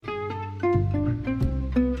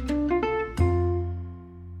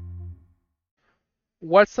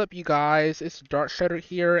What's up, you guys? It's Dart Shredder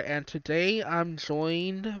here, and today I'm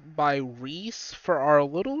joined by Reese for our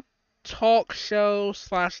little talk show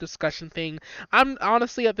slash discussion thing. I'm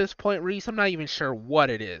honestly at this point, Reese, I'm not even sure what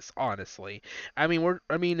it is, honestly.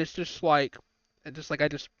 It's just like I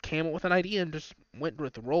just came up with an idea and just went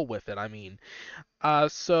with the roll with it.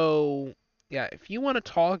 So yeah, if you want to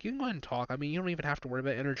talk, you can go ahead and talk. I mean, you don't even have to worry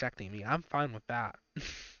about interjecting me. I'm fine with that.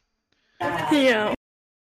 Yeah.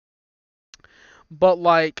 But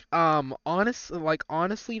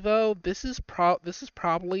honestly though, this is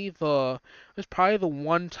probably the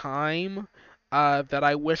one time that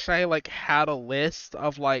I wish I like had a list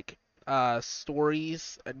of like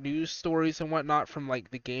stories, news stories and whatnot from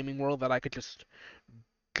like the gaming world that I could just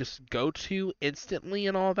go to instantly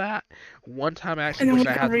and all that. One time I actually And then wish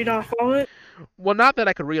we I can had read off all it. well, not that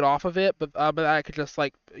I could read off of it, but I could just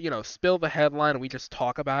like spill the headline and we just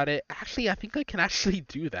talk about it. Actually, I think I can actually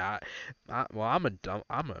do that. Well, I'm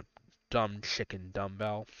a dumb chicken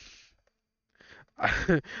dumbbell.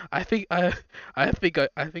 I think I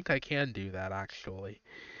can do that actually.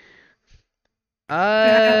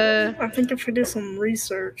 Uh, I think if we do some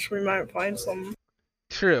research, we might find some.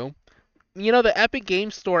 True. The Epic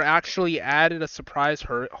Game Store actually added a surprise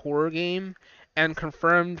horror game and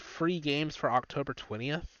confirmed free games for October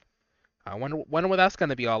 20th. I wonder what that's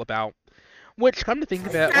gonna be all about. Which, come to think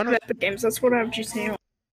of it, I have Epic Games. That's what I have GTA.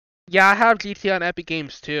 yeah, I have GTA on Epic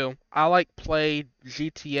Games too. I like play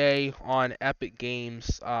GTA on Epic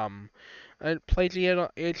Games. I play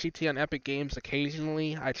GTA on Epic Games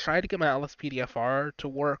occasionally. I tried to get my LSPDFR to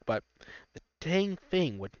work, but the dang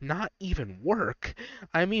thing would not even work.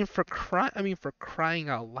 For crying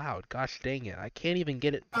out loud. Gosh dang it. I can't even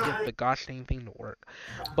get the gosh dang thing to work.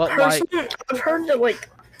 But like, Personally, I've heard that like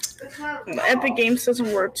Epic Games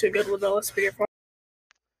doesn't work too good with LSPDFR.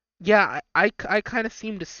 yeah, I kind of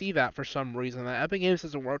seem to see that for some reason. That Epic Games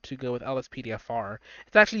doesn't work too good with LSPDFR.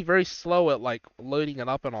 It's actually very slow at like loading it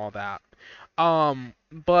up and all that.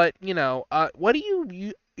 But what do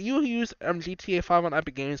you use GTA 5 on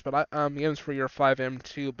Epic Games, but games for your FiveM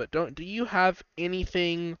too. But do you have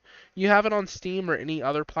anything? You have it on Steam or any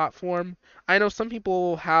other platform? I know some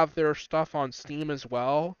people have their stuff on Steam as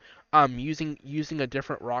well. Using a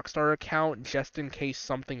different Rockstar account just in case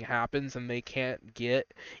something happens and they can't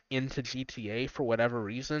get into GTA for whatever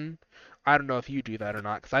reason. I don't know if you do that or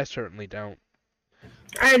not, because I certainly don't.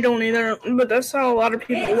 I don't either, but that's how a lot of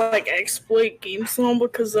people like exploit games now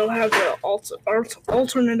because they'll have the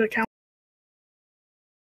alternate account.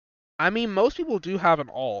 I mean, most people do have an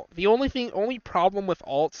alt. Only problem with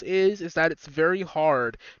alts is that it's very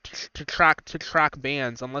hard to track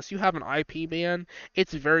bans. Unless you have an IP ban,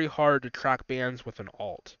 it's very hard to track bans with an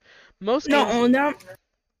alt. Most Not games, only that,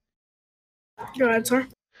 go ahead, sir.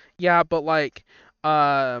 yeah, but like,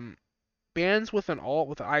 um, bans with an alt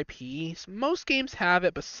with IPs, most games have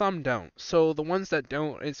it, but some don't. So the ones that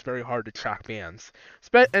don't, it's very hard to track bans.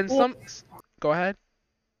 And Well, some, go ahead.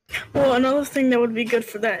 well, another thing that would be good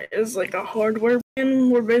for that is like a hardware ban,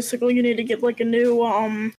 where basically you need to get like a new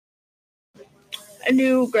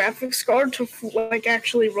graphics card to like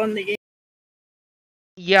actually run the game.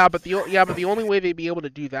 Yeah, but the only way they'd be able to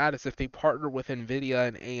do that is if they partner with Nvidia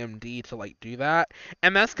and AMD to like do that,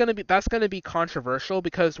 and that's gonna be controversial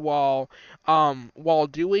because while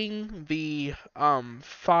doing the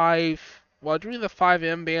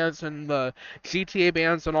FiveM bands and the GTA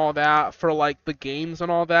bands and all that for like the games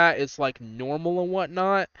and all that is like normal and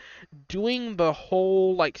whatnot, doing the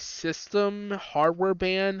whole like system hardware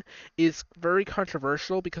ban is very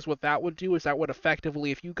controversial because what that would do is that would effectively,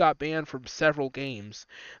 if you got banned from several games,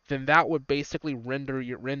 then that would basically render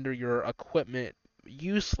your equipment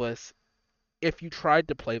useless if you tried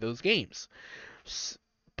to play those games.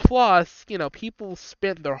 Plus, people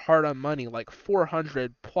spent their hard-earned money, like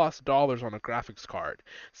 $400+ on a graphics card.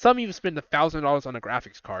 Some even spend $1,000 on a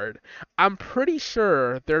graphics card. I'm pretty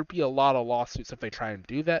sure there'd be a lot of lawsuits if they tried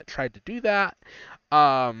to do that,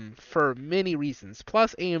 for many reasons.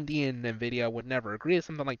 Plus, AMD and Nvidia would never agree to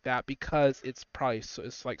something like that because it's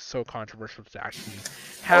like so controversial to actually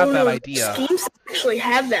have Oh that no, idea. games actually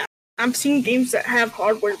have that. I'm seeing games that have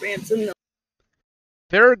hardware bans in them.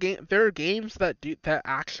 There are games that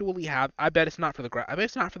actually have. I bet it's not for the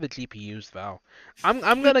GPUs though. I'm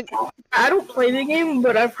gonna. I don't play the game,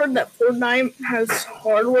 but I've heard that Fortnite has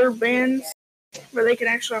hardware bans where they can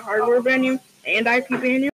actually hardware ban you and IP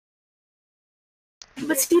ban you.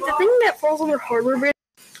 But see, the thing that falls under hardware ban,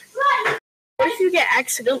 what if you get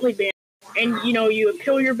accidentally banned and you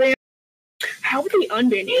appeal your ban? How would they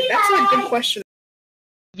unban you? That's a good question.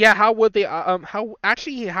 Yeah, how would they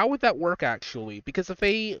how would that work actually? Because if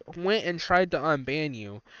they went and tried to unban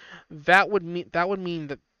you, that would mean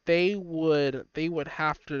that they would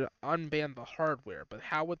have to unban the hardware, but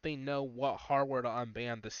how would they know what hardware to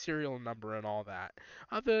unban, the serial number and all that?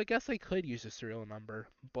 Although I guess they could use a serial number,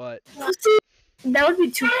 but See, that would be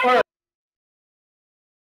too hard.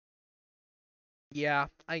 yeah,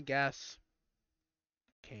 I guess.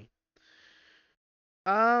 Okay.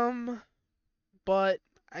 Um, but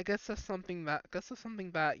I guess that's something that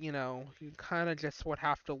you kind of just would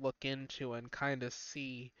have to look into and kind of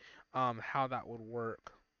see how that would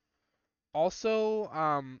work. Also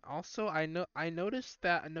I noticed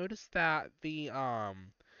that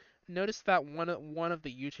one of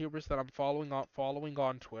the YouTubers that I'm following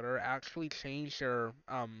on Twitter actually changed their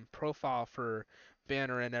profile for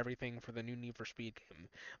banner and everything for the new Need for Speed game.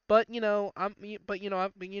 I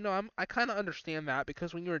kind of understand that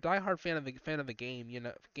because when you're a diehard fan of the game,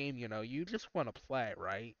 you just want to play,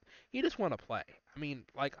 right? You just want to play. I mean,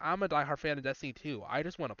 like I'm a diehard fan of Destiny 2. I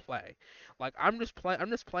just want to play. Like I'm just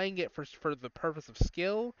playing it for the purpose of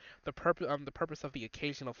skill, the purpose of the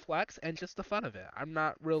occasional flex and just the fun of it. I'm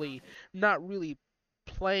not really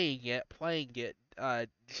playing it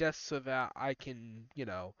just so that I can,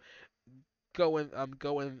 go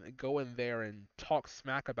in there and talk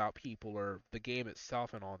smack about people or the game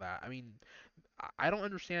itself and all that. I mean, I don't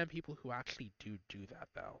understand people who actually do that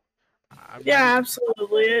though. I'm not Yeah, even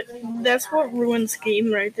absolutely. That's what ruins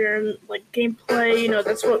game right there, and like gameplay.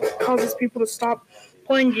 That's what causes people to stop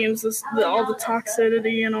playing games. All the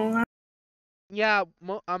toxicity and all that. Yeah,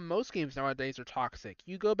 most games nowadays are toxic.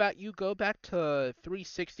 You go back to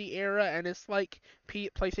 360 era, and it's like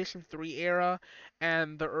PlayStation 3 era,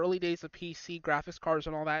 and the early days of PC graphics cards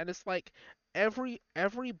and all that, and it's like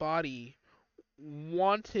everybody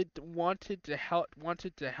wanted to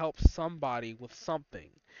help somebody with something.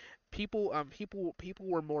 People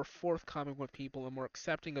were more forthcoming with people and more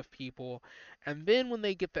accepting of people. And then when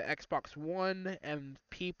they get the Xbox One and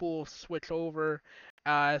people switch over,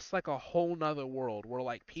 it's like a whole nother world where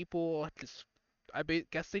like people just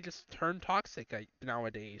guess they just turn toxic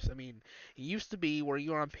nowadays. I mean, it used to be where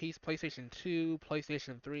you were on PlayStation 2,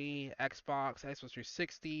 PlayStation 3, Xbox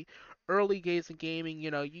 360, early days of gaming.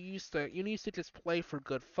 You used to just play for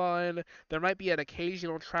good fun. There might be an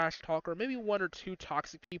occasional trash talker, maybe one or two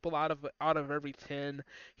toxic people out of every 10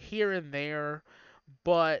 here and there,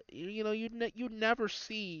 but you never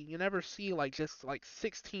see like just like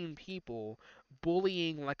 16 people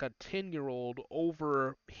bullying like a 10-year-old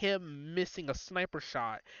over him missing a sniper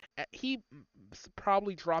shot. He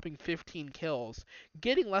probably dropping 15 kills,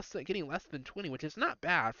 getting less than 20, which is not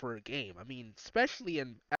bad for a game. I mean, especially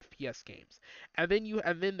in FPS games. And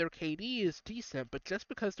then their KD is decent, but just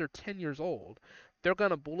because they're 10 years old, they're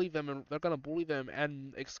gonna bully them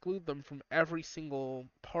and exclude them from every single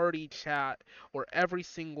party chat or every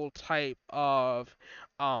single type of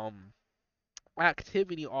um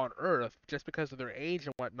activity on Earth just because of their age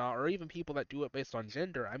and whatnot, or even people that do it based on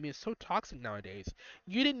gender. I mean, it's so toxic nowadays.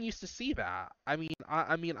 You didn't used to see that. I mean,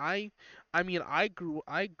 I grew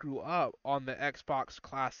up on the Xbox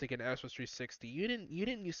Classic and Xbox 360. You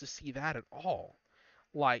didn't used to see that at all.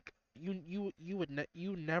 Like you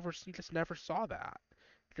just never saw that.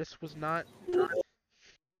 Just was not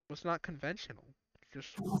conventional.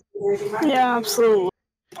 Just Yeah, absolutely.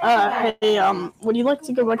 Hey, would you like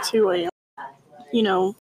to go back to a, you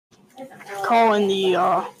know, call in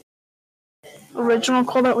the original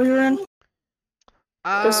call that we were in?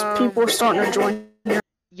 Because people are um starting to join.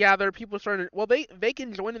 Yeah, there are people starting to. Well, they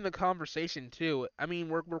can join in the conversation too. I mean,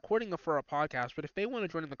 we're recording it for a podcast, but if they want to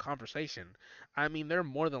join in the conversation, I mean, they're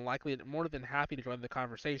more than happy to join the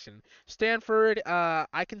conversation. Stanford, I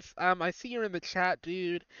see you're in the chat,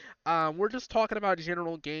 dude. We're just talking about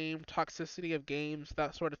general game toxicity of games,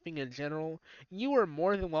 that sort of thing in general. You are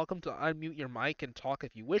more than welcome to unmute your mic and talk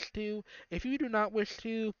if you wish to. If you do not wish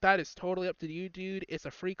to, that is totally up to you, dude. It's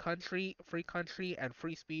a free country, and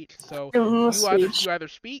free speech. So you either Speech. you either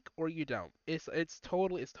speak or you don't. It's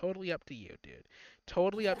totally up to you, dude.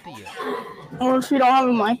 Totally up to you. Or if you don't have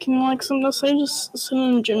a mic and like something to say, just send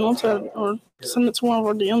it in general to, or send it to one of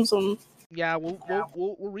our DMs and Yeah, we'll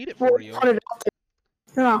read it we'll for you. put it out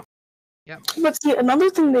there. Yeah. Yep. But see,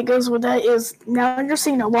 another thing that goes with that is now you're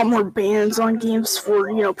seeing a lot more bans on games for,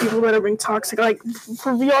 people that are being toxic. Like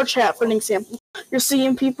for VR chat, for an example, you're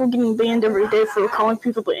seeing people getting banned every day for calling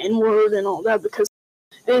people the N word and all that because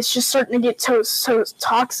it's just starting to get so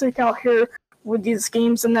toxic out here with these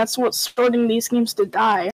games, and that's what's starting these games to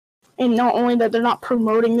die. And not only that, they're not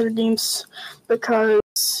promoting their games because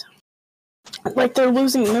like they're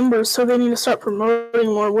losing members, so they need to start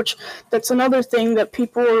promoting more. Which that's another thing that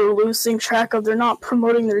people are losing track of. They're not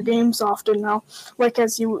promoting their games often now, like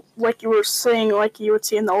you were saying, like you would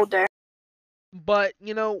see in the old days. But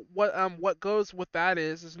you know what goes with that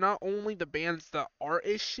is not only the bans that are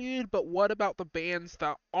issued, but what about the bans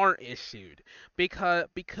that aren't issued? Because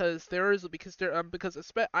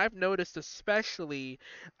I've noticed especially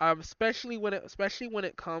when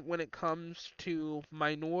it comes to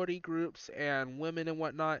minority groups and women and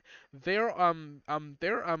whatnot, they're on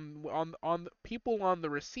the people on the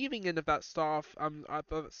receiving end of that stuff,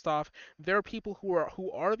 there are people who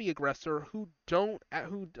are the aggressor who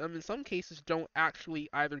in some cases don't actually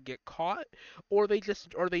either get caught or they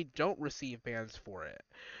don't receive bans for it.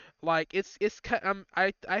 Like I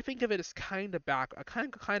think of it as kind of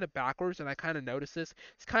backwards, and I kind of notice this.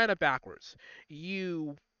 It's kind of backwards.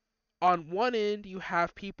 You On one end you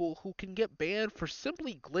have people who can get banned for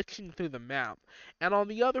simply glitching through the map, and on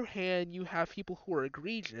the other hand you have people who are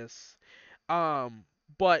egregious.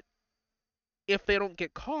 But if they don't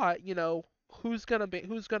get caught, who's gonna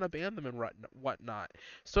ban them and whatnot.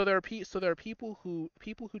 So there are people who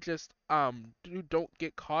just who don't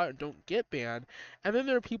get caught and don't get banned, and then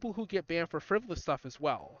there are people who get banned for frivolous stuff as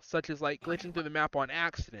well, such as like glitching through the map on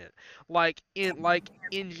accident. Well, In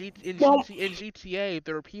GTA,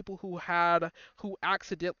 there are people who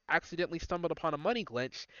accidentally stumbled upon a money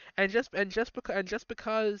glitch, and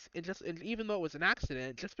even though it was an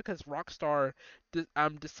accident, just because Rockstar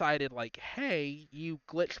decided like, hey, you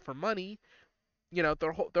glitched for money,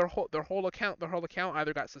 their whole account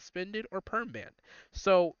either got suspended or perm banned.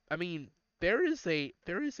 So I mean, there is a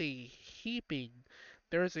heaping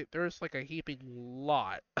there's like a heaping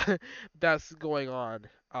lot that's going on,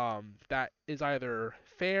 that is either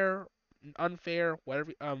fair, unfair,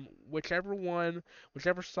 whatever, whichever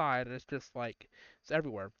side, and it's just like it's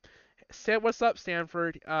everywhere. What's up,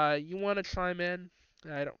 Stanford? You want to chime in?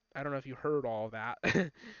 I don't know if you heard all of that.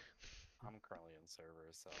 I'm currently in server,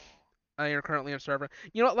 so You're currently on server.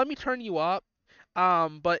 You know what? Let me turn you up.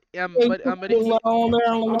 But if you're you, low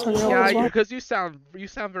there, and let me turn you up yeah, as well. because you sound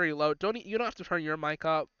very low. You don't have to turn your mic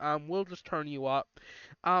up. We'll just turn you up.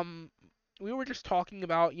 Um, we were just talking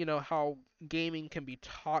about how gaming can be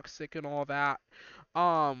toxic and all that.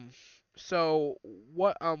 Um, so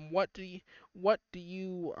what do you what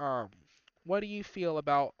do you feel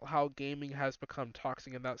about how gaming has become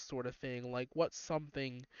toxic and that sort of thing? Like, what's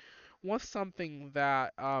something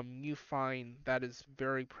that you find that is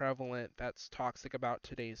very prevalent that's toxic about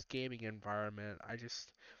today's gaming environment? I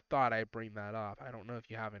just thought I'd bring that up. I don't know if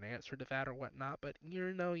you have an answer to that or whatnot, but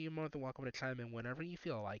you're more than welcome to chime in whenever you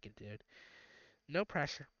feel like it, dude. No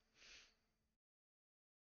pressure.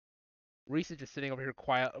 Reese is just sitting over here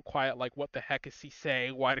quiet, like what the heck is he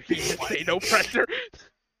saying? Why did he just say no pressure?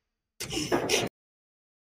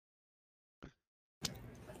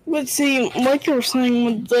 But see, like you were saying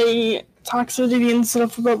with the toxicity and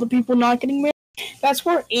stuff about the people not getting married, that's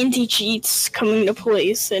where anti-cheats come into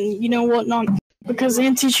place, and you know what, not because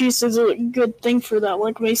anti-cheats is a good thing for that.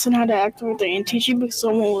 Like Mason had to activate the anti-cheat because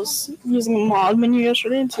someone was using a mod menu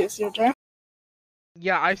yesterday in TSDOJ.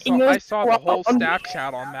 Yeah, It goes I saw a the lot, whole staff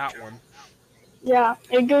chat on that one. yeah,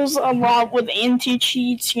 it goes a lot with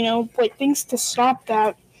anti-cheats, like things to stop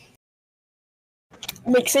that.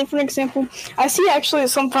 Like, say for example, I see actually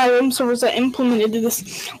some FiveM servers that implemented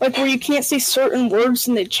this, like where you can't say certain words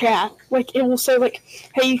in the chat. Like it will say like,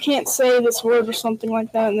 "Hey, you can't say this word" or something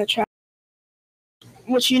like that in the chat,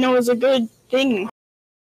 which is a good thing.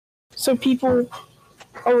 So people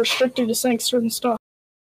are restricted to saying certain stuff.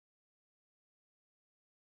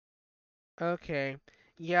 Okay.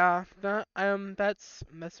 Yeah, that's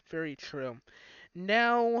very true.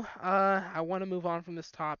 Now, I want to move on from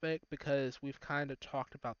this topic because we've kind of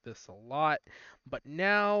talked about this a lot, but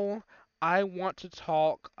now I want to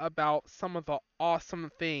talk about some of the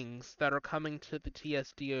awesome things that are coming to the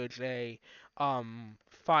TSDOJ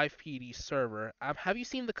 5PD server. Have you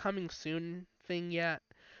seen the coming soon thing yet?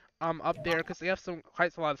 Up there, because they have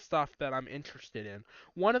quite a lot of stuff that I'm interested in.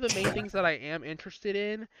 One of the main things that I am interested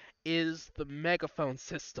in is the megaphone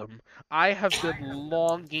system. I have been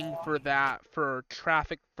longing for that for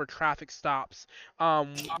traffic stops.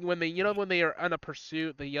 When they are in a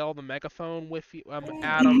pursuit, they yell the megaphone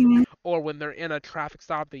at them, or when they're in a traffic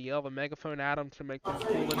stop, they yell the megaphone at them to make them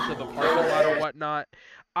pull into the parking lot or whatnot.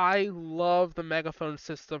 I love the megaphone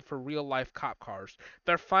system for real life cop cars.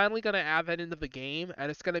 They're finally going to add that into the game, and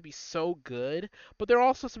it's going to be be so good, but there are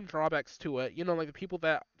also some drawbacks to it. You know, like the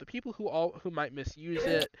people who might misuse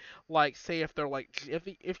it, like say if they're like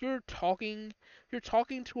if you're talking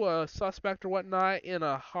to a suspect or whatnot in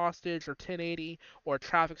a hostage or 1080 or a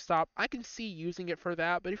traffic stop, I can see using it for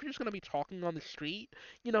that. But if you're just gonna be talking on the street,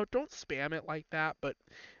 don't spam it like that. But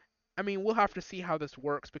I mean, we'll have to see how this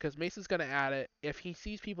works because Mason's gonna add it. If he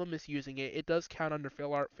sees people misusing it, it does count under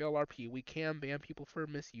fail RP. We can ban people for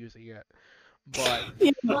misusing it, but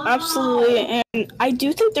Yeah, absolutely. And I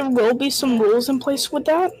do think there will be some rules in place with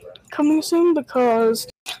that coming soon because,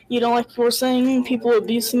 like you were saying, people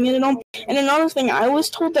abusing it and all. And another thing I was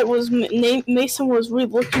told that was Mason was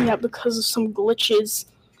re-looking at because of some glitches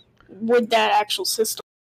with that actual system.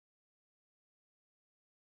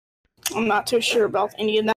 I'm not too sure about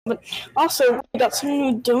any of that, but also we got some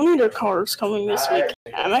new donator cards coming this week.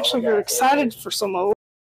 I'm actually very excited for some of them.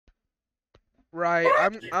 right,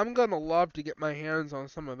 I'm gonna love to get my hands on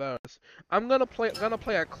some of those. I'm gonna play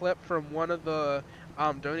a clip from one of the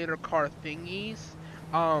donator car thingies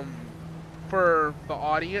for the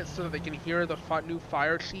audience so that they can hear the new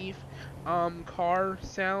fire chief car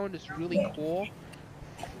sound. It's really cool.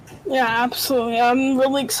 Yeah, absolutely. I'm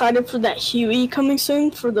really excited for that Huey coming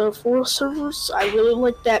soon for the Forest servers. I really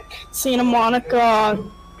like that Santa Monica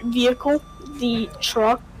vehicle, the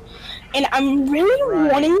truck. And I'm really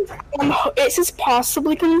Right. wanting, it says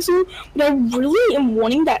possibly coming soon, but I really am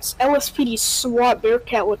wanting that LSPD SWAT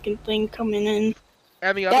Bearcat looking thing coming in.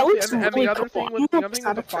 And the That other thing, looks and the really other cool. thing I'm with really the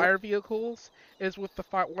excited for that. fire vehicles is with the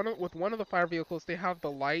fire with one of the fire vehicles, they have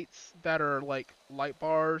the lights that are like light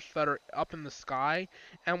bars that are up in the sky,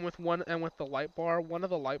 and with the light bar, one of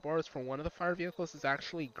the light bars for one of the fire vehicles is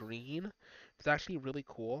actually green. It's actually really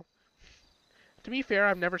cool. To be fair,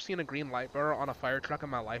 I've never seen a green light bar on a fire truck in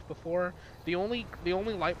my life before. The only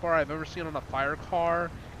light bar I've ever seen on a fire car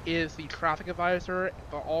is the traffic advisor,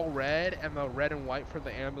 the all red, and the red and white for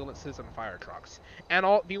the ambulances and fire trucks. And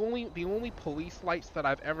the only police lights that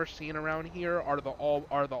I've ever seen around here are the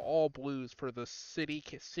all blues for the city,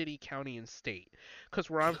 county, and state. Because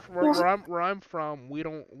where I'm from, we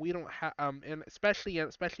don't have and especially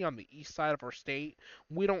on the east side of our state,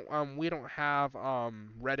 we don't have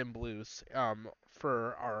red and blues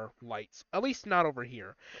for our lights. At least not over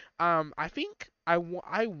here. I think I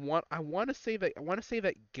want to say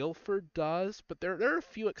that Guilford does, but there are a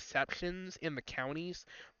few exceptions in the counties,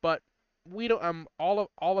 but we don't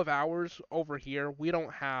all of ours over here, we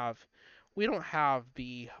don't have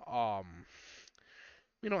the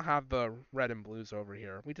red and blues over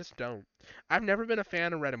here. We just don't. I've never been a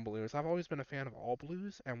fan of red and blues. I've always been a fan of all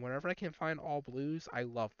blues, and whenever I can find all blues, I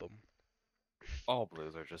love them. All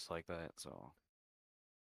blues are just like that, so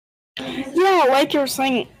Yeah, like you were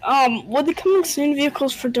saying, with the coming soon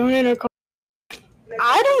vehicles for donator cars,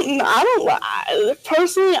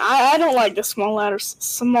 personally, I don't like the small ladders,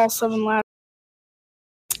 small 7 ladder.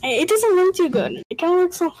 It doesn't look too good. It kind of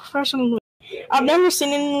looks so professional. I've never seen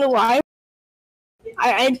it in real life.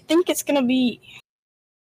 I think it's gonna be.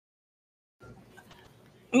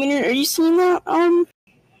 I mean, are you seeing that?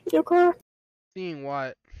 Your car? Seeing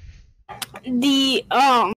what? The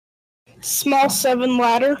small 7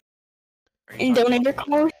 ladder are you in talking about donator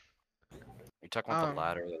car. the Um,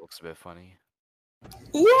 ladder that looks a bit funny?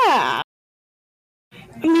 Yeah,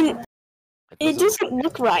 I mean, It it doesn't look doesn't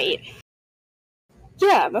look right.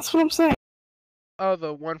 Yeah, that's what I'm saying. oh,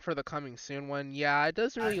 the one for the coming soon one. Yeah, it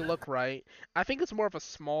doesn't really look right. I think it's more of a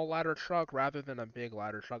small ladder truck rather than a big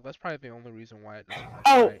ladder truck. That's probably the only reason why it doesn't look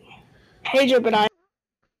Oh, right. hey, Joe, but I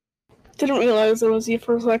didn't realize it was you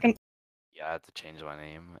for a second. Yeah, I had to change my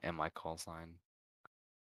name and my call sign.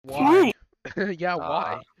 Why? Why? Yeah, Uh,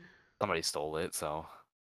 why? somebody stole it, so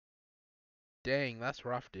Dang, that's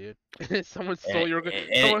rough, dude. Someone and stole your and,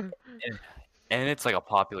 someone. and, and it's like a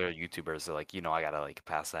popular YouTuber, so like I gotta like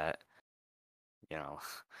pass that, you know.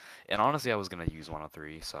 And honestly, I was gonna use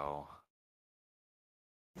 103, so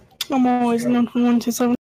I'm always known for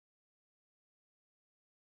 127.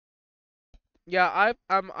 Yeah,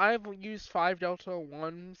 I've used 5 Delta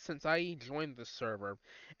 1 since I joined the server,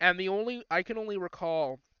 and I can only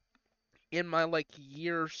recall in my like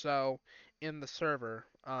year or so in the server,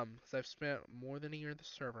 because I've spent more than a year in the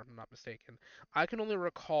server, if I'm not mistaken. I can only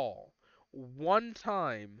recall one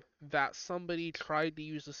time that somebody tried to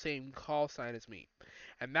use the same call sign as me,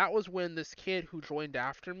 and that was when this kid who joined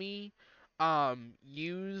after me,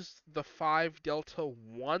 used the 5 Delta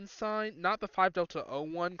 1 sign, not the 5 Delta 0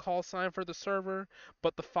 1 call sign for the server,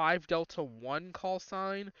 but the 5 Delta 1 call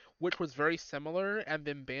sign, which was very similar, and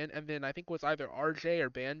then I think it was either RJ or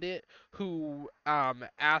Bandit who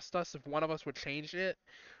asked us if one of us would change it.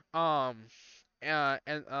 Um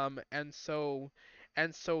and so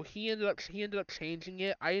and so he ended up changing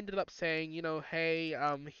it. I ended up saying, hey,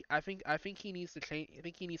 I think he needs to change. I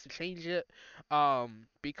think he needs to change it,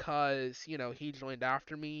 because he joined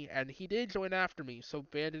after me, and he did join after me. So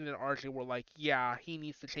Bandit and RJ were like, yeah, he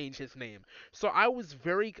needs to change his name. So I was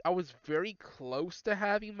very close to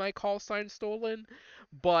having my call sign stolen,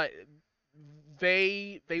 but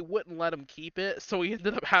they wouldn't let him keep it, so he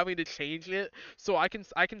ended up having to change it. So I can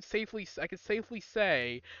safely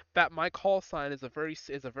say that my call sign is a very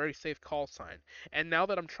safe call sign. And now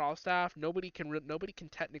that I'm trial staff, nobody can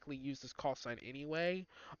technically use this call sign anyway.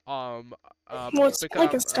 Um, Well, it's like a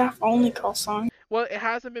because staff only call sign. well, it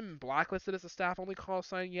hasn't been blacklisted as a staff only call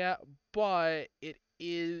sign yet, but it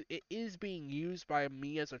is being used by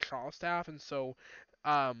me as a trial staff, and so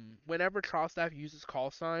whenever trial staff uses call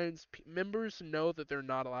signs, members know that they're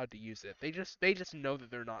not allowed to use it. They just know that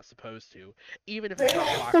they're not supposed to, even if it's not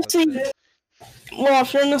Well, see, blacklisted. well,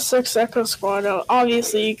 if you're in the 6 Echo squad,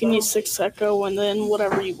 obviously you can use 6 Echo and then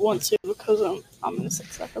whatever you want to because I'm in the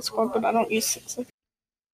 6 Echo squad, but I don't use 6 Echo.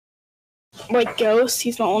 Like Ghost,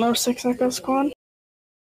 he's the owner of 6 Echo squad.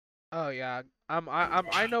 Oh yeah.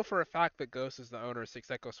 I know for a fact that Ghost is the owner of Six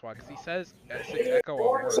Echo Squad because he says Six Echo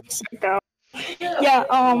on words. 6 Echo. Yeah,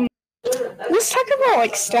 let's talk about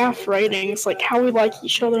like staff ratings, like how we like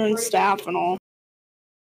each other and staff and all.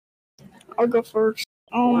 I'll go first.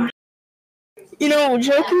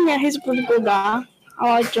 Joking, yeah, he's a pretty good guy.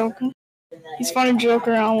 I like joking. He's fun to joke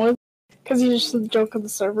around with because he's just the joke of the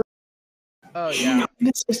server. Oh yeah.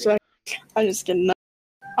 It's just like, I just kidding.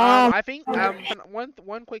 I think one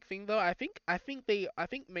quick thing though. I think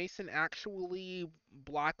Mason actually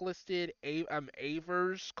blacklisted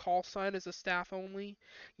Aver's call sign as a staff only.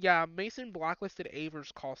 Yeah, Mason blacklisted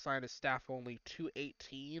Aver's call sign as staff only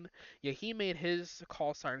 218. Yeah, he made his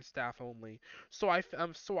call sign staff only. So I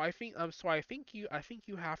think you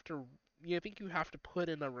have to. Yeah, I think you have to put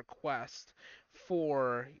in a request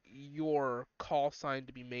for your call sign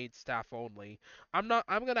to be made staff only. I'm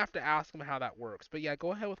gonna have to ask him how that works. But yeah,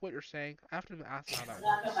 go ahead with what you're saying. I have to ask him how that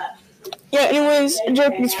works. Yeah, anyways,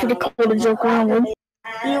 joking's pretty cool to joke around with.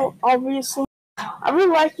 Obviously. I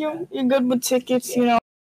really like you. You're good with tickets.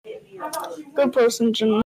 Good person,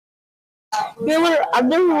 Jim. Miller, I've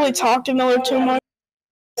never really talked to Miller too much,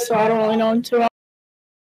 so I don't really know him too well.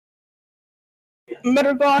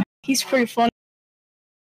 Better God, he's pretty funny.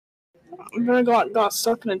 Better God got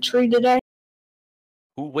stuck in a tree today.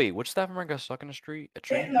 Ooh, wait, which staff member got stuck in a tree?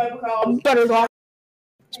 Better God.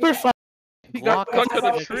 It's pretty funny. He got Glock stuck in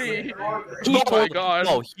got a stuck in a tree. tree. Oh my god.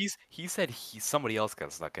 No, he said somebody else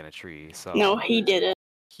got stuck in a tree. So No, he did it.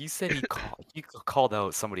 he said he called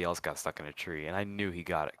out somebody else got stuck in a tree, and I knew he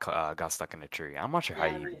got stuck in a tree. I'm not sure how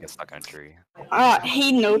you get stuck in a tree.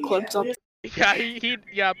 He no clips up. Yeah,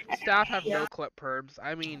 yeah. Staff have no clip perms.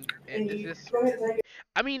 I mean, is this?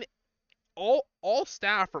 I mean, all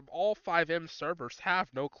staff from all FiveM servers have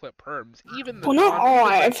no clip perms. Even the Well, not all.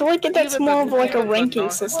 even I the feel like that's even more of the like a even the ranking non.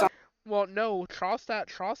 system. Well, no, Trust. I've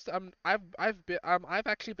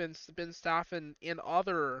actually been staffing in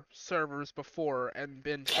other servers before and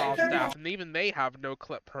been trial staff, and even they have no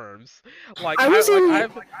clip perms. Like I was in.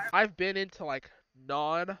 I've been into like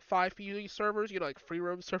non 5PD servers, like free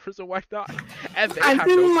roam servers and whatnot, and they I've have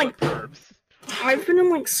been no in clip like. perms. I've been in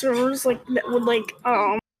like servers like that would like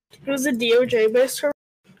It was a DOJ based server.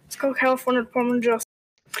 It's called California Department of Justice.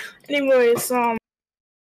 Anyways,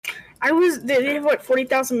 they have like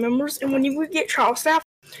 40,000 members, and when you would get trial staff,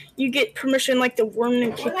 you get permission like to warn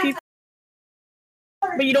and kick people,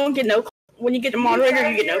 but you don't get no. When you get the moderator,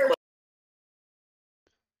 you get no.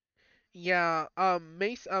 Yeah, well,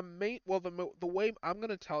 the way I'm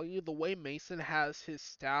gonna tell you, the way Mason has his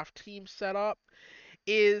staff team set up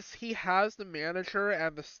is he has the manager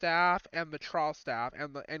and the staff and the trial staff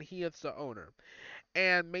and he is the owner.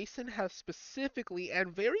 And Mason has specifically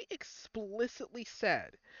and very explicitly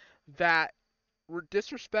said that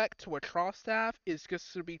disrespect to a trial staff is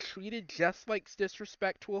just to be treated just like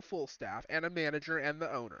disrespect to a full staff and a manager and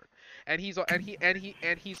the owner. And he's already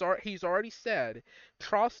said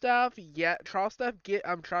trial staff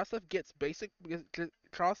gets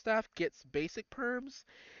basic perms,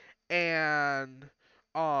 and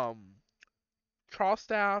um trial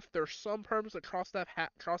staff there's some perms that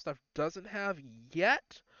trial staff doesn't have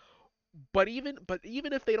yet, but even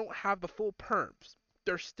if they don't have the full perms,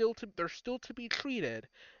 they're still to be treated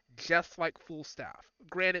just like full staff.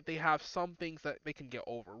 Granted, they have some things that they can get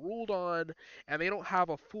overruled on, and they don't have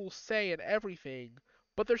a full say in everything,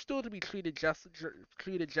 but they're still to be treated just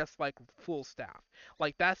like full staff.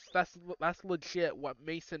 Like that's legit what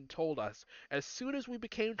Mason told us. As soon as we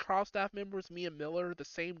became trial staff members, me and Miller, the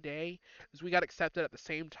same day as we got accepted at the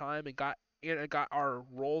same time and got got our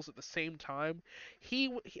roles at the same time.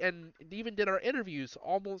 And even did our interviews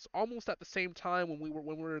almost at the same time when we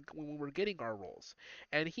were getting our roles.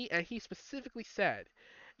 And he specifically said,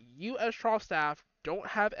 you as trial staff don't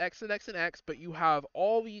have X and X and X, but you have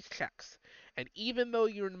all these checks. And even though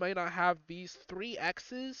you may not have these three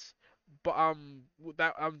X's, but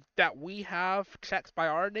that we have checks by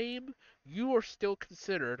our name, you are still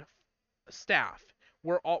considered staff.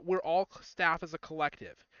 We're all staff as a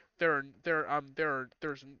collective. There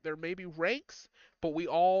may be ranks, but we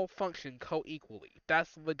all function co-equally.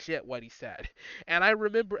 That's legit what he said. And I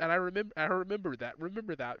remember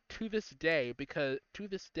that to this day because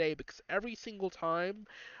every single time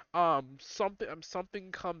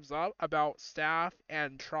something comes up about staff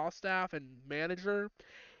and trial staff and manager,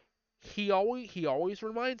 he always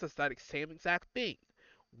reminds us that same exact thing.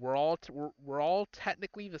 We're all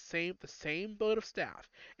technically the same boat of staff.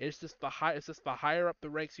 It's just the higher up the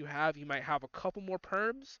ranks you have, you might have a couple more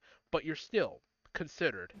perms, but you're still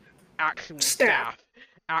considered actual Staff. staff,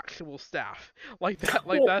 actual staff. Like that,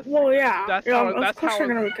 like Well, yeah. that's how Of that's course how you're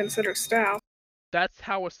gonna be considered staff. that's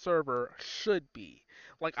how a server should be.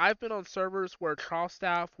 Like I've been on servers where trial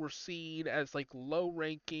staff were seen as like low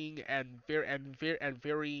ranking and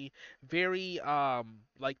very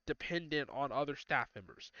like dependent on other staff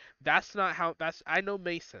members. That's I know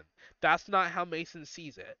Mason. That's not how Mason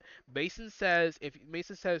sees it. Mason says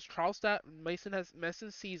Mason sees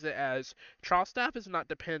it as trial staff is not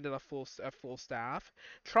dependent on full staff.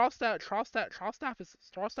 Trial staff is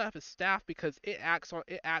staff because it acts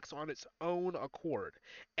on its own accord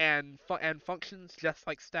and functions just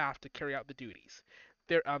like staff to carry out the duties.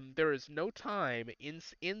 There is no time in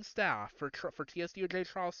staff for TSDOJ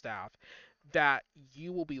trial staff that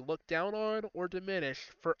you will be looked down on or diminished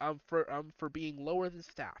for being lower than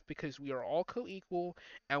staff because we are all co-equal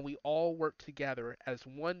and we all work together as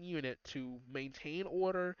one unit to maintain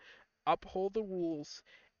order, uphold the rules,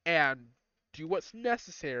 and do what's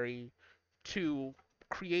necessary to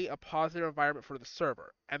create a positive environment for the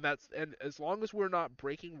server. And as long as we're not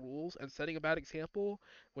breaking rules and setting a bad example,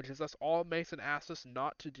 which is us all Mason asked us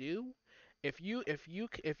not to do, if you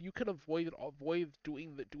can avoid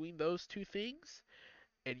doing those two things,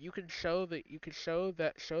 and you can demonstrate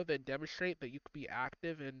that you can be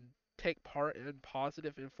active and take part in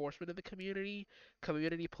positive enforcement of the community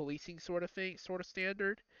policing sort of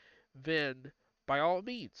standard, then by all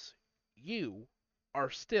means, you are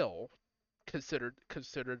still considered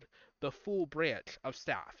the full branch of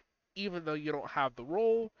staff. Even though you don't have the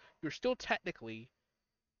role, you're still technically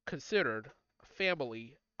considered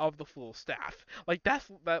family of the full staff. That's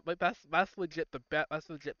legit the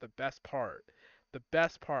best part. The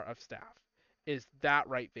best part of staff is that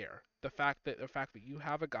right there. The fact that you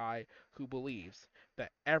have a guy who believes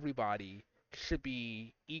that everybody should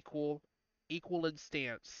be equal in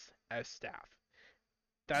stance as staff.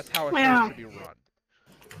 That's how a server Yeah. should be run.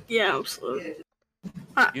 Yeah, absolutely.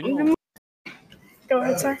 You know, Go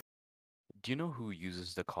ahead, sir. do you know who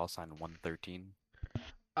uses the call sign 113?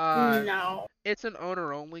 No. It's an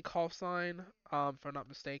owner only call sign, if I'm not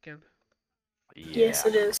mistaken. Yes,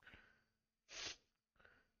 Yeah. it is.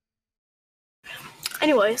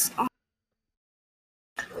 Anyways,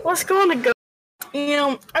 let's go on to go.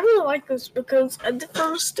 I really like this because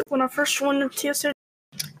when I first joined the TSDOJ,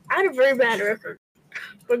 I had a very bad record.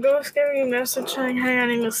 But Ghost gave me a message saying, hey, I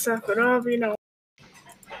need to step it up,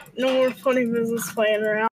 no more funny business playing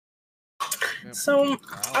around. Yep. So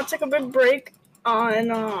I took a big break on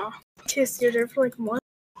TSDOJ for like a month.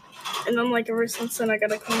 And then ever since then I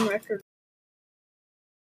got a clean record.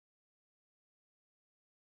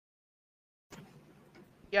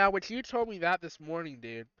 Yeah, which you told me that this morning,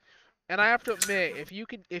 dude. And I have to admit,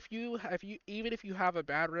 even if you have a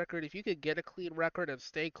bad record, if you could get a clean record and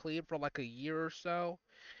stay clean for like a year or so,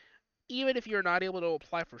 even if you're not able to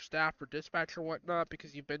apply for staff or dispatch or whatnot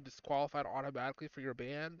because you've been disqualified automatically for your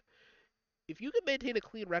band, if you can maintain a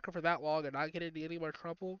clean record for that long and not get into any more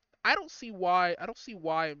trouble, I don't see why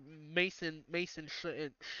Mason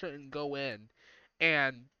shouldn't go in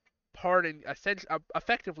and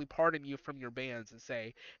effectively pardon you from your bans and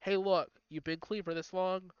say, hey, look, you've been clean for this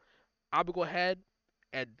long. I'm gonna go ahead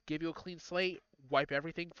and give you a clean slate, wipe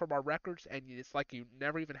everything from our records, and it's like you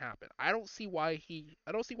never even happened. I don't see why he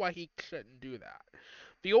shouldn't do that.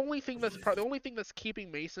 The only thing that's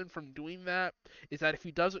keeping Mason from doing that is that if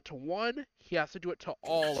he does it to one, he has to do it to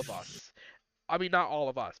all of us. I mean, not all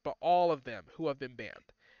of us, but all of them who have been banned.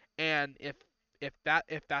 And if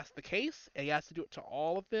that's the case, and he has to do it to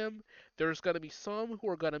all of them, there's gonna be some who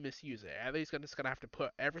are gonna misuse it, and just gonna have to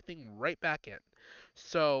put everything right back in.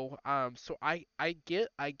 So I get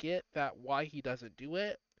that why he doesn't do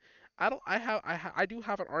it. I don't. I do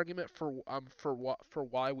have an argument for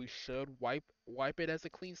why we should wipe it as a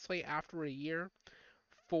clean slate after a year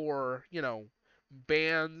for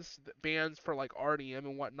bans for like RDM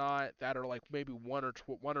and whatnot that are like maybe one or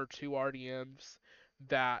two RDMs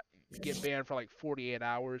that get banned for like 48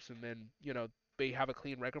 hours and then they have a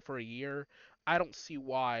clean record for a year. I don't see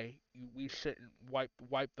why we shouldn't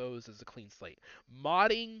wipe those as a clean slate.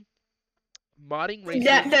 Modding That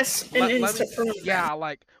racism. that's an Let me instant permanent ban. yeah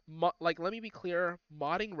like let me be clear.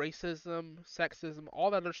 Modding racism, sexism,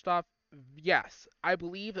 all that other stuff. Yes, I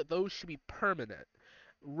believe that those should be permanent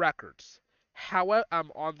records. However,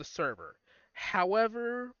 on the server.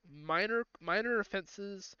 However, minor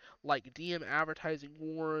offenses like DM advertising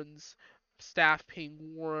warrants, staff ping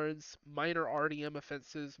warrants, minor RDM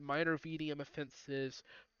offenses, minor VDM offenses,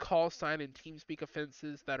 call sign and TeamSpeak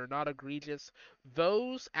offenses that are not egregious,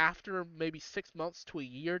 those after maybe 6 months to a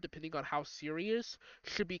year, depending on how serious,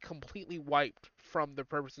 should be completely wiped from the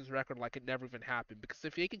person's record like it never even happened. Because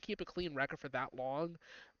if they can keep a clean record for that long,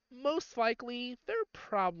 most likely they're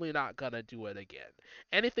probably not gonna do it again.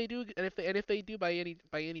 And if they do, and if they do by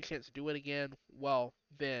any chance do it again, well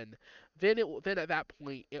then at that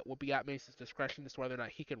point it will be at Mason's discretion as to whether or not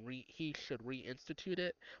he should reinstitute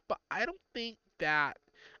it. But I don't think that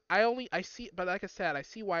I see, but like I said, I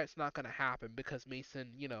see why it's not gonna happen because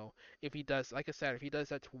Mason, if he does, like I said, if he does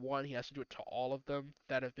that to one, he has to do it to all of them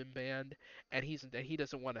that have been banned, and he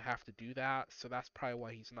doesn't want to have to do that, so that's probably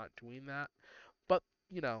why he's not doing that. But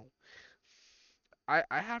you know,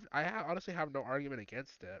 honestly have no argument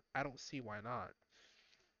against it. I don't see why not.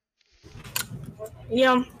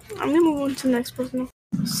 Yeah, I'm gonna move on to the next person.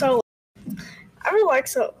 So I really like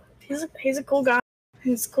So. He's a cool guy.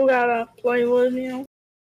 He's a cool guy to play with.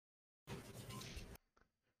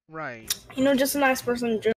 Right. Just a nice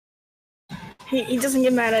person. He doesn't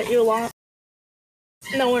get mad at you a lot.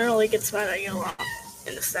 No one really gets mad at you a lot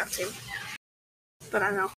in the staff team. But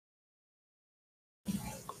I know.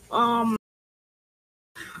 Um,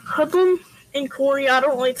 Hoodlum and Corey, I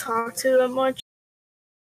don't really talk to that much,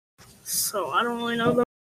 so I don't really know them.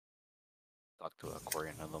 Talk to a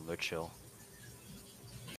Korean and them, they're chill.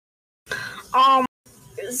 Um,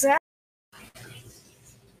 Zach,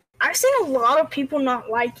 I've seen a lot of people not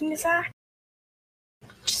liking Zach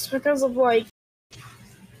just because of like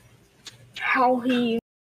how he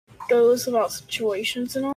goes about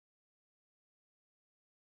situations and all.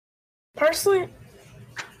 Personally,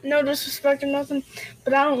 no disrespect or nothing,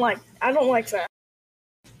 but I don't like Zach.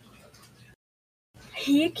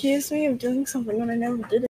 He accused me of doing something when I never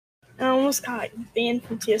did it. And I almost got banned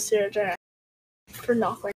from TSDOJ for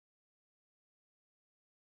nothing.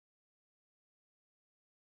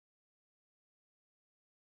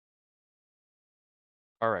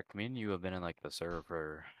 Correct. Me and you have been in like the server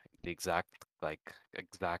for the exact kind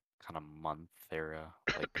of month area.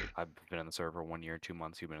 Like I've been in the server for 1 year, 2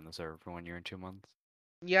 months. You've been in the server for 1 year and 2 months.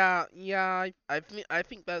 Yeah. I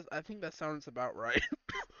think that sounds about right.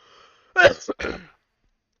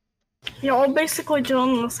 All basically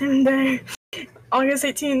joined on the same day. August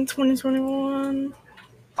 18, 2021.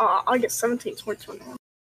 August 17, 2021.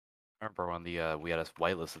 I remember when the we had a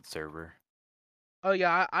whitelisted server. Oh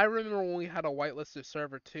yeah, I remember when we had a whitelisted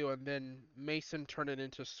server too, and then Mason turned it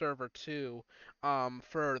into server two,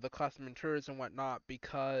 for the custom intruders and whatnot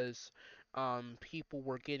because, people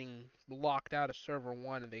were getting locked out of server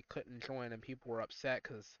one and they couldn't join, and people were upset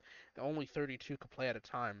because only 32 could play at a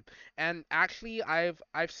time. And actually,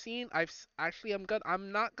 actually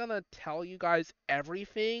I'm not gonna tell you guys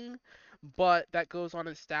everything, but that goes on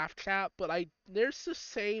in staff chat. But there's to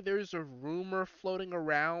say there's a rumor floating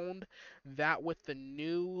around that with the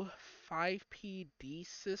new FivePD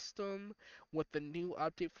system, with the new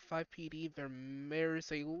update for FivePD,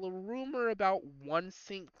 there's a little rumor about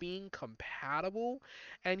OneSync being compatible,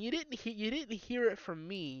 and you didn't hear it from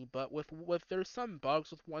me, but with there's some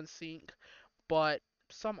bugs with OneSync, but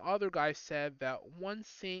some other guy said that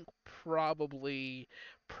OneSync probably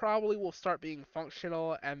will start being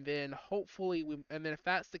functional, and then and then if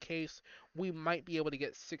that's the case, we might be able to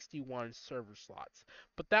get 61 server slots.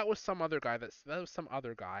 But that was some other guy.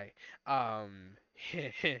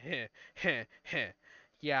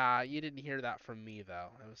 Yeah, you didn't hear that from me though.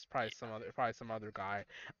 It was probably some other guy.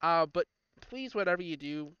 But please, whatever you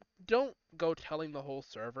do, don't go telling the whole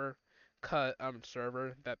server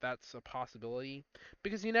that that's a possibility,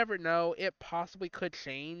 because you never know, it possibly could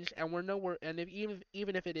change, and we're nowhere, and if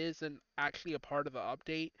even if it isn't actually a part of the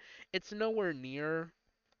update, it's nowhere near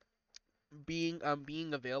being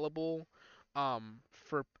available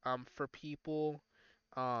for people,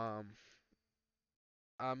 um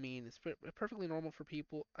I mean, it's perfectly normal for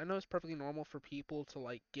people. I know it's perfectly normal for people to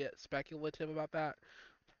like get speculative about that.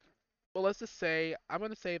 But let's just say I'm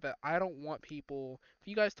gonna say that I don't want people. If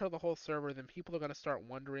you guys tell the whole server, then people are gonna start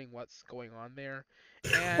wondering what's going on there,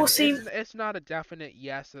 Well, and see, it's not a definite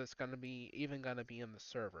yes that it's gonna be even gonna be in the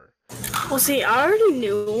server. I already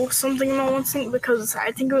knew something about one thing because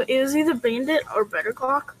I think it was either Bandit or Better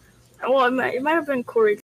Clock. Well, it might have been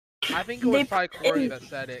Corey. I think it was They put probably Corey in that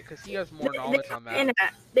said it because he has more they knowledge put on that. in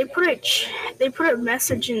they put a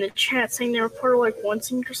message in the chat saying they were part of like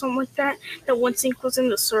OneSync or something like that. That OneSync was in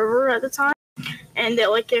the server at the time, and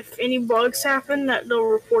that like if any bugs happen, that they'll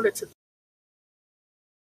report it to them.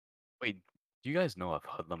 Wait, do you guys know if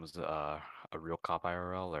Hoodlum's a real cop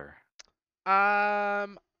IRL or?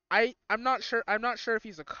 Um, I'm not sure. I'm not sure if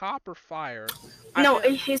he's a cop or fire. I No,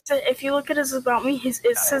 think he said if you look at his about me, it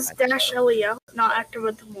Yeah, says I dash LEL, not active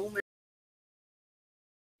at the moment.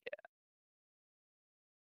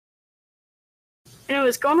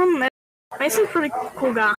 Anyways, going on. Mason's a pretty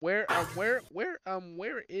cool guy. where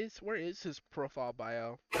is his profile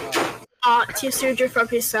bio? TSDOJ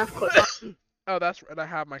for staff click. Oh, that's right. I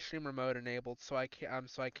have my streamer mode enabled, so I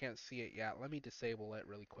can't see it yet. Let me disable it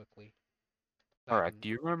really quickly. I Alright, can. do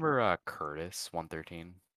you remember Curtis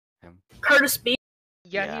 113? Him? Curtis B.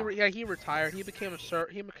 Yeah, Yeah. he retired. He became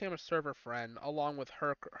a server friend along with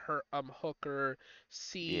Hooker,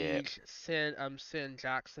 Yeah. Siege, Sin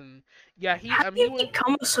Jackson. Yeah, How do he you was.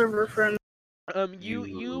 become a server friend?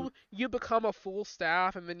 You You become a full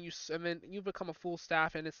staff, and then you become a full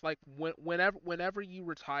staff, and it's like whenever you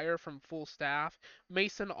retire from full staff,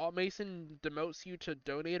 Mason demotes you to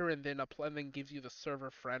donator, and then gives you the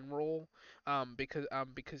server friend role,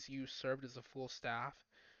 because you served as a full staff.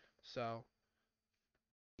 So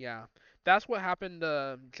yeah, that's what happened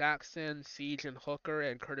to Jackson, Siege, and Hooker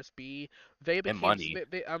and Curtis B. They and became money.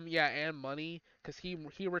 yeah, and Money, because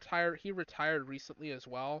he retired recently as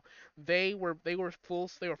well. They were full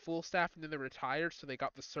staff, and then they retired, so they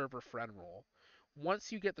got the server friend role.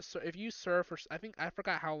 Once you get if you serve for, I think I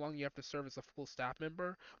forgot how long you have to serve as a full staff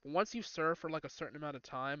member, but once you serve for like a certain amount of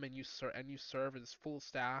time and you serve as full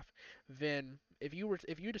staff, then if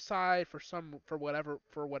you decide for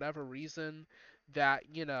whatever reason that,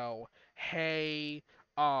 hey,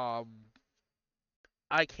 um,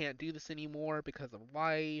 I can't do this anymore because of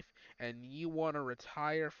life, and you want to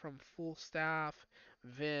retire from full staff,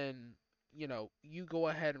 then, you go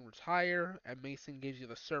ahead and retire, and Mason gives you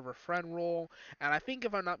the server friend role. And I think,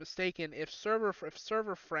 if I'm not mistaken, if server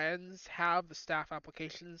friends have the staff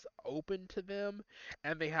applications open to them,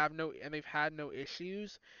 and they've had no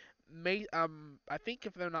issues, I think,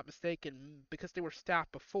 if I'm not mistaken, because they were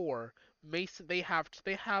staff before, Mason they have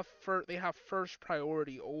first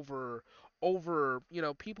priority over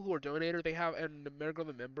people who are donator. They have, and the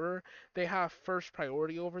regular member, they have first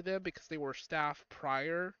priority over them because they were staff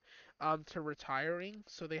prior to retiring.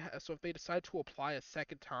 So if they decide to apply a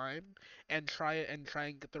second time and try and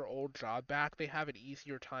get their old job back, they have an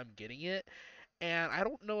easier time getting it. And I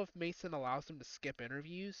don't know if Mason allows them to skip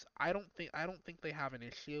interviews. I don't think they have an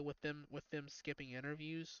issue with them skipping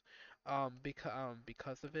interviews,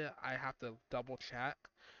 because of it. I have to double check.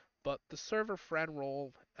 But the server friend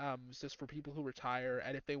role, is just for people who retire,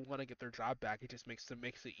 and if they want to get their job back, it just makes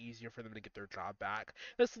it easier for them to get their job back.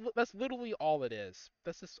 That's literally all it is.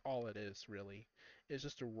 That's just all it is, really. It's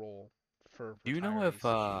just a role for Do you know if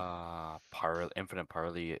retirees. Infinite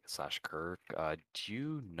Parley slash Kirk, do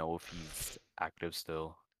you know if he's active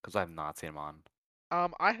still? Because I've not seen him on.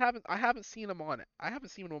 I haven't seen him on it. I haven't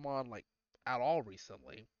seen him on, like, at all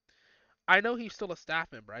recently. I know he's still a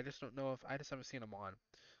staff member. I just don't know if I just haven't seen him on.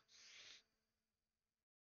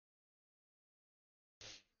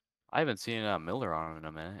 I haven't seen Miller on in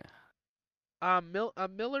a minute.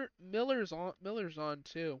 Miller's on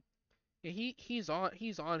too. Yeah, he's on.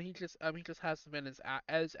 He just hasn't been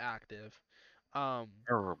as active. Um,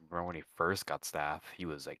 I remember when he first got staff, he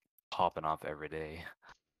was like popping off every day.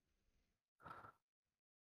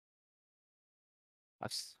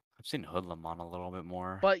 I've seen Hoodlum on a little bit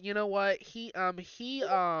more. but you know what?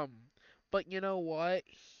 But you know what?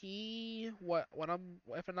 He what I'm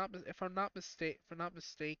if I'm not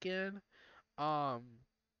mistaken, um,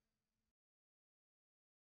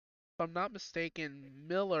 if I'm not mistaken,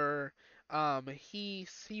 Miller, he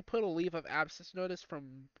put a leave of absence notice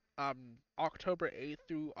from October 8th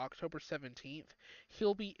through October 17th.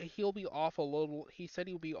 He'll be off a little. He said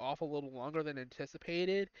he'll be off a little longer than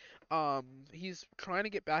anticipated. He's trying to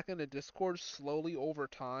get back into Discord slowly over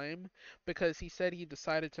time because he said he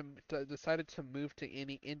decided to move to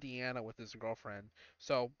Indiana with his girlfriend.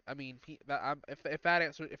 So I mean,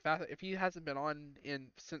 if he hasn't been on in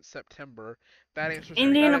since September,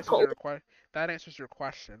 Indianapolis. that answers your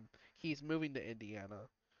question. He's moving to Indiana.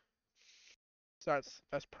 So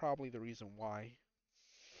that's probably the reason why.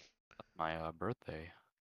 My birthday.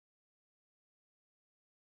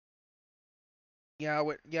 Yeah,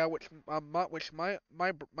 which my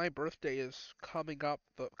birthday is coming up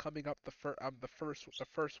the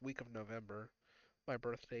first week of November. My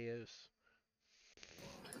birthday is.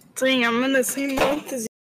 Dang, I'm in the same month as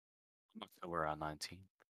October 19th.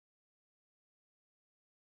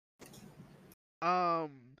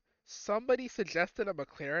 Somebody suggested a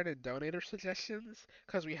McLaren in donator suggestions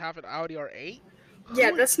because we have an Audi R8.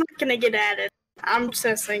 Yeah, that's not gonna get added. I'm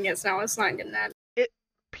just saying it now. It's not getting added. It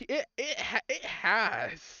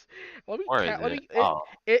has. Let me Or is let it? me Oh,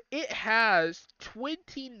 it has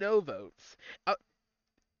 20 no votes.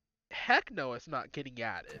 Heck no, it's not getting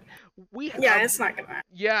added. Yeah, it's not gonna add.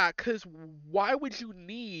 Yeah, cause why would you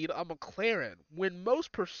need a McLaren when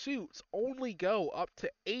most pursuits only go up to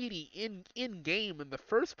 80 in game in the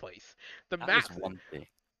first place? The that is max one thing.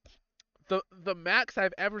 the max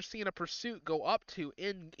I've ever seen a pursuit go up to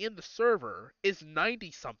in the server is 90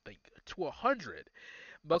 something to 100.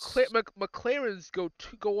 That's McLarens go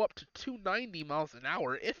up to 290 miles an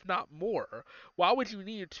hour, if not more. Why would you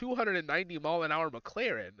need a 290 mile an hour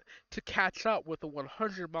McLaren to catch up with a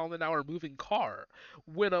 100 mile an hour moving car?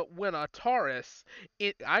 When a Taurus,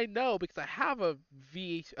 I know because I have a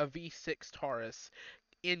V6 Taurus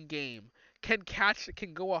in game can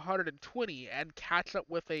go 120 and catch up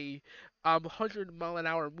with a 100 mile an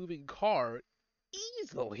hour moving car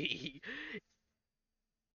easily.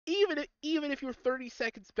 Even if you're 30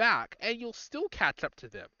 seconds back, and you'll still catch up to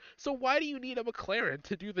them. So why do you need a McLaren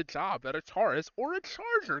to do the job that a Taurus or a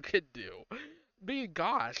Charger can do?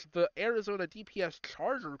 Gosh, the Arizona DPS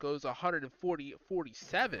Charger goes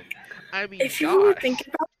 147. I mean, If you really gosh. think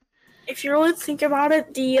about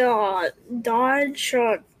it, the Dodge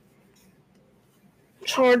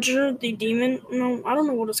Charger, the Demon. No, I don't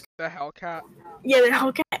know what it's called. The Hellcat. Yeah, the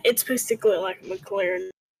Hellcat. It's basically like a McLaren.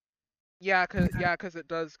 Yeah, cause it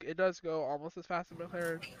does go almost as fast as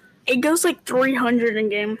McLaren. It goes like 300 in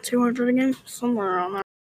game, 200 in game, somewhere around there.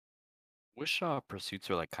 wish pursuits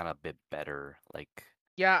were like kind of a bit better. Like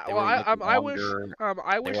Yeah, they well, were like I wish longer. I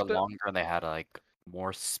They wish were that longer and they had like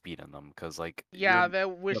more speed in them. Cause like yeah, they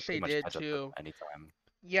you'll wish pretty they much did catch up to them too. anytime.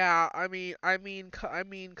 Yeah,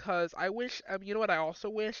 cause I wish, you know what I also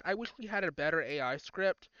wish? I wish we had a better AI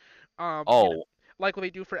script. You know, Oh, like what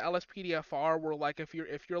they do for LSPDFR, where like if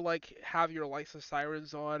you're like have your lights and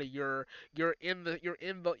sirens on, and you're in the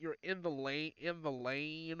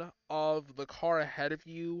lane of the car ahead of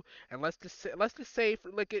you, and let's just say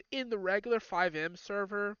for like in the regular FiveM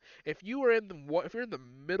server, if you're in the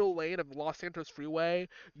middle lane of Los Santos Freeway,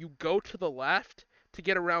 you go to the left to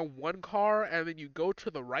get around one car, and then you go to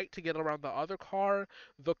the right to get around the other car.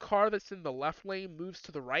 The car that's in the left lane moves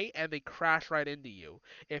to the right, and they crash right into you.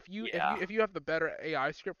 If you if yeah, you if you have the better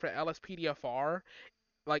AI script for LSPDFR,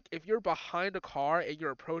 like if you're behind a car and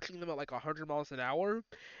you're approaching them at like 100 miles an hour,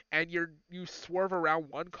 and you swerve around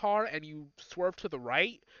one car and you swerve to the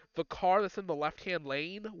right, the car that's in the left hand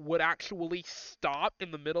lane would actually stop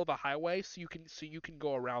in the middle of the highway, so you can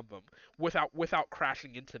go around them without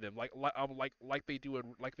crashing into them, like they do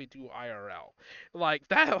IRL.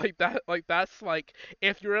 That's like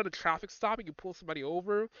if you're at a traffic stop and you pull somebody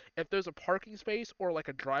over, if there's a parking space or like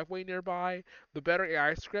a driveway nearby, the better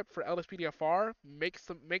AI script for LSPDFR makes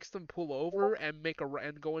them pull over and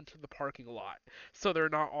and go into the parking lot, so they're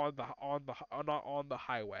not on the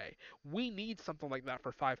highway. We need something like that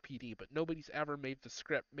for FivePD, but nobody's ever made the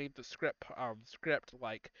script um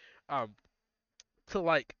to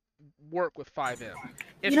like work with FiveM.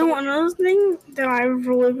 If You know, someone another thing that I've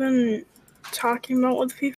really been talking about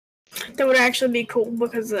with people that would actually be cool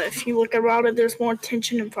because if you look about it, there's more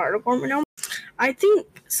tension in fire department now. I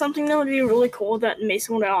think something that would be really cool that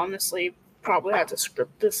Mason would honestly probably have to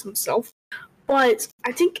script this himself. But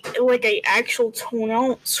I think like a actual tone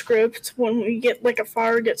out script when we get like a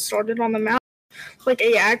fire gets started on the map, like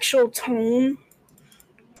a actual tone,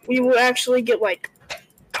 we will actually get like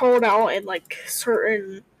called out and like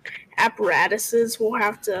certain apparatuses will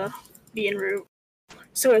have to be en route.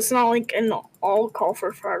 So it's not like an all call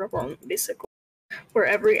for fire department basically, where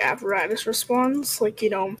every apparatus responds, like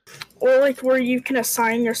or like where you can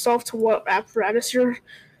assign yourself to what apparatus you're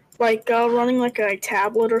like running like a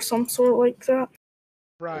tablet or some sort like that.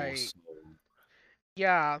 Right. Awesome.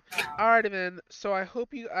 Yeah. Alrighty then. So I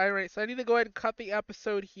hope you. Alright. So I need to go ahead and cut the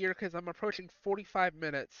episode here because I'm approaching 45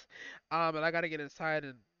 minutes. And I gotta get inside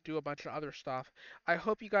and do a bunch of other stuff. I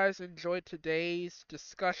hope you guys enjoyed today's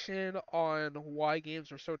discussion on why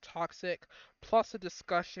games are so toxic, plus a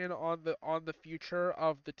discussion on the future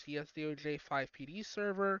of the TSDOJ 5PD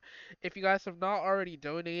server. If you guys have not already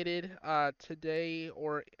donated today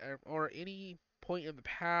or any point in the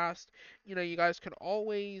past, you guys can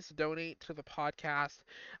always donate to the podcast.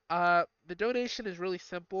 The donation is really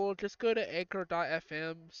simple. Just go to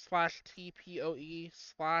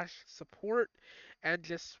anchor.fm/TPOE/support and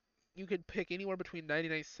just you can pick anywhere between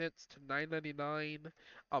 99 cents to 9.99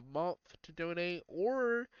 a month to donate,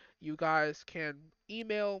 or you guys can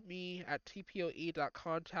email me at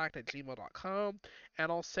tpoe.contact@gmail.com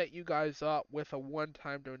and I'll set you guys up with a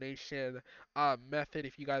one-time donation method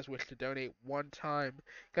if you guys wish to donate one time.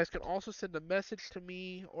 You guys can also send a message to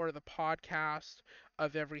me or the podcast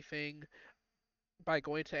of everything by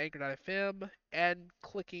going to anchor.fm and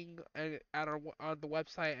clicking on the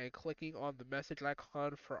website and clicking on the message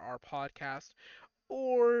icon for our podcast.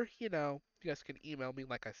 Or, you guys can email me,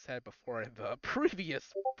 like I said before in the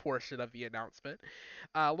previous portion of the announcement.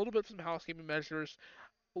 A little bit of some housekeeping measures.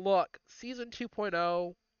 Look, season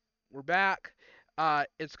 2.0, we're back.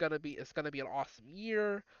 It's gonna be an awesome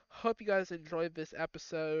year. Hope you guys enjoyed this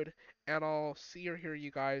episode, and I'll see or hear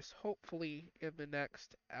you guys hopefully in the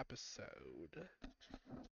next episode.